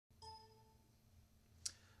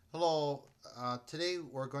Hello, today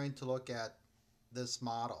we're going to look at this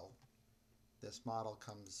model. This model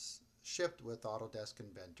comes shipped with Autodesk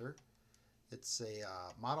Inventor. It's a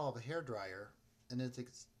model of a hairdryer, and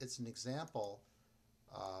it's an example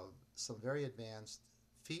of some very advanced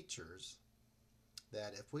features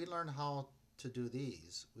that if we learn how to do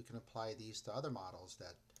these, we can apply these to other models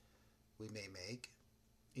that we may make,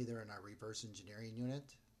 either in our reverse engineering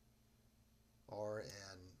unit or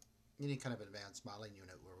in any kind of advanced modeling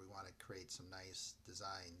unit where we want to create some nice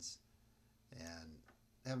designs and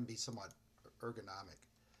have them be somewhat ergonomic.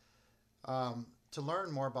 To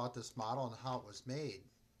learn more about this model and how it was made,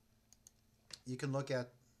 you can look at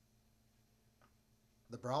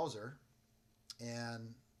the browser,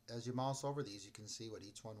 and as you mouse over these you can see what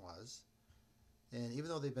each one was, and even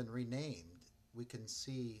though they've been renamed, we can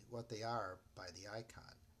see what they are by the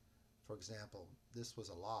icon. For example, this was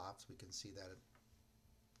a loft. We can see that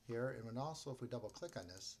here, and also if we double click on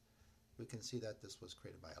this, we can see that this was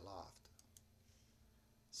created by a loft.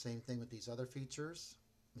 Same thing with these other features.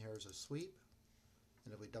 Here's a sweep,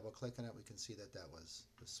 and if we double click on it, we can see that that was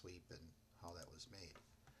the sweep and how that was made.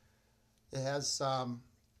 It has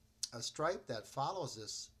a stripe that follows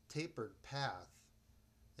this tapered path.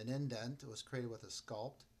 An indent was created with a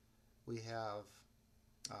sculpt. We have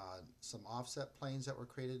some offset planes that were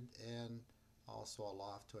created, and also a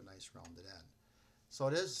loft to a nice rounded end. So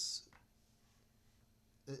it is,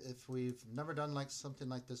 if we've never done something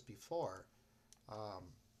like this before,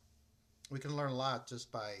 we can learn a lot just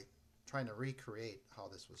by trying to recreate how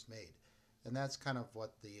this was made. And that's kind of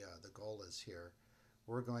what the goal is here.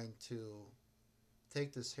 We're going to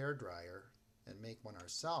take this hairdryer and make one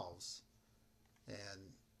ourselves and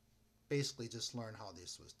basically just learn how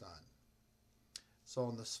this was done. So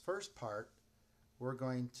in this first part, we're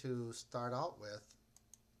going to start out with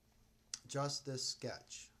just this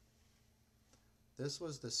sketch. This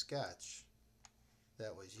was the sketch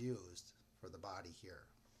that was used for the body here.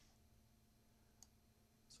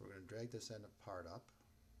 So we're going to drag this end part up,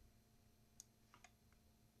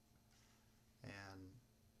 and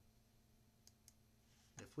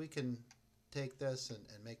if we can take this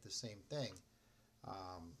and make the same thing,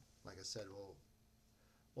 like I said,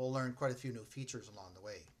 we'll learn quite a few new features along the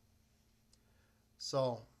way.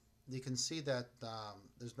 So you can see that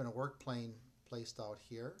there's been a work plane placed out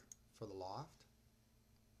here for the loft.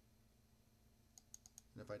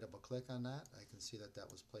 And if I double click on that, I can see that that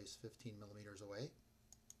was placed 15 millimeters away.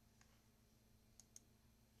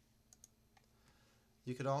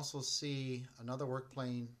 You could also see another work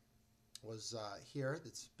plane was here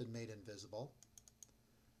that's been made invisible.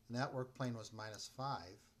 And that work plane was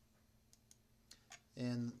 -5.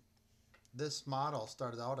 And this model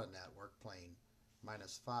started out on that work plane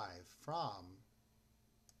 -5 from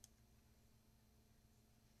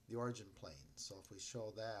the origin plane. So if we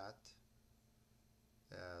show that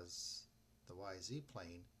as the YZ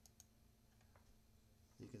plane,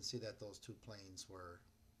 you can see that those two planes were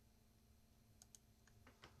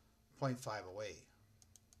 0.5 away.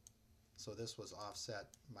 So this was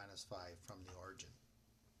offset -5 from the origin.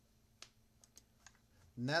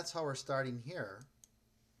 And that's how we're starting here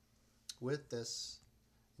with this.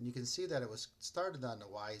 And you can see that it was started on the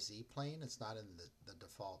YZ plane. It's not in the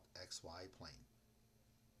default XY plane.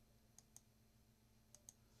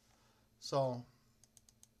 So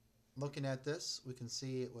looking at this, we can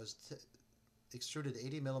see it was extruded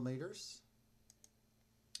 80 millimeters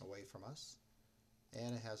away from us,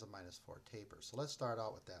 and it has a -4 taper. So let's start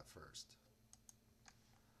out with that first.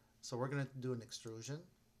 So we're going to do an extrusion.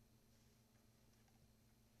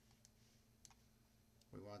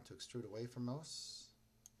 We want to extrude away from us,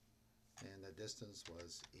 and the distance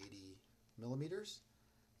was 80 millimeters,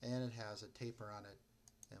 and it has a taper on it,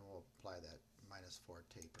 and we'll apply that -4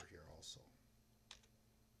 taper here also.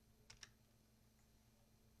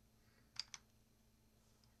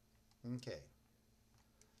 Okay,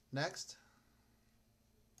 next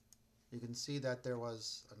you can see that there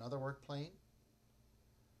was another work plane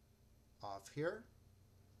off here,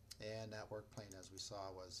 and that work plane, as we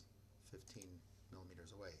saw, was 15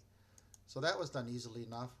 millimeters away. So that was done easily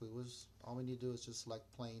enough. All we need to do is just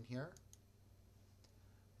select plane here,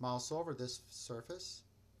 mouse over this surface,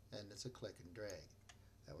 and it's a click and drag.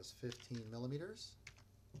 That was 15 millimeters,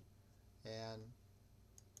 and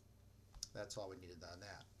that's all we needed on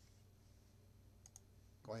that.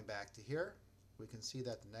 Going back to here, we can see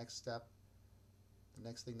that the next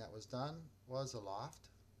thing that was done was a loft.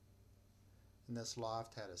 And this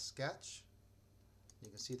loft had a sketch. You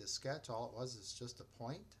can see the sketch, all it was is just a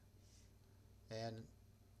point and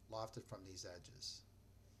lofted from these edges.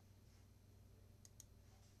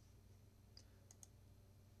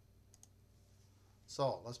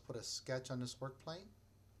 So let's put a sketch on this work plane.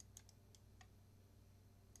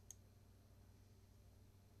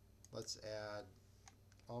 Let's add,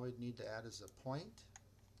 all we need to add is a point.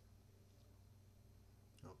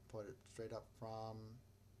 We'll put it straight up from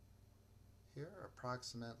here,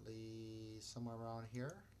 approximately somewhere around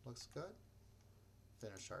here. Looks good.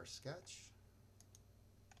 Finish our sketch.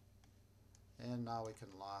 And now we can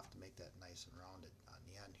loft to make that nice and rounded on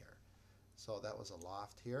the end here. So that was a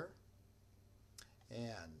loft here.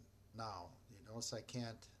 And now you notice I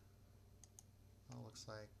can't, well, looks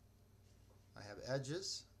like I have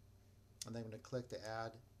edges. And then I'm going to click to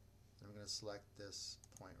add, and I'm going to select this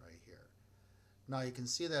point right here. Now you can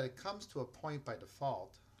see that it comes to a point by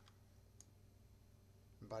default.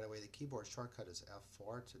 And by the way, the keyboard shortcut is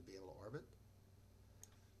F4 to be able to orbit.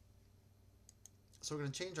 So we're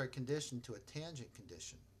going to change our condition to a tangent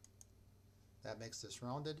condition. That makes this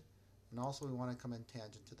rounded. And also we want to come in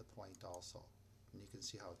tangent to the point also. And you can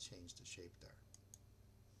see how it changed the shape there.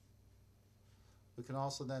 We can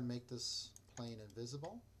also then make this plane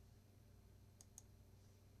invisible.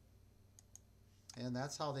 And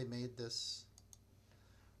that's how they made this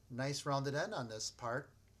nice rounded end on this part.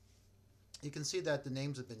 You can see that the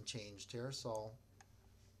names have been changed here. So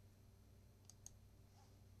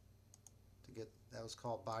to get, that was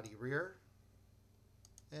called body rear.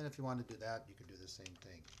 And if you want to do that, you can do the same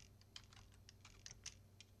thing.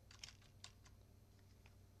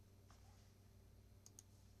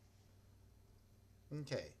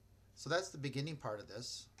 Okay, so that's the beginning part of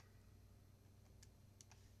this.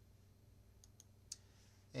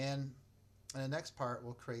 And in the next part,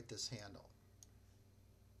 we'll create this handle.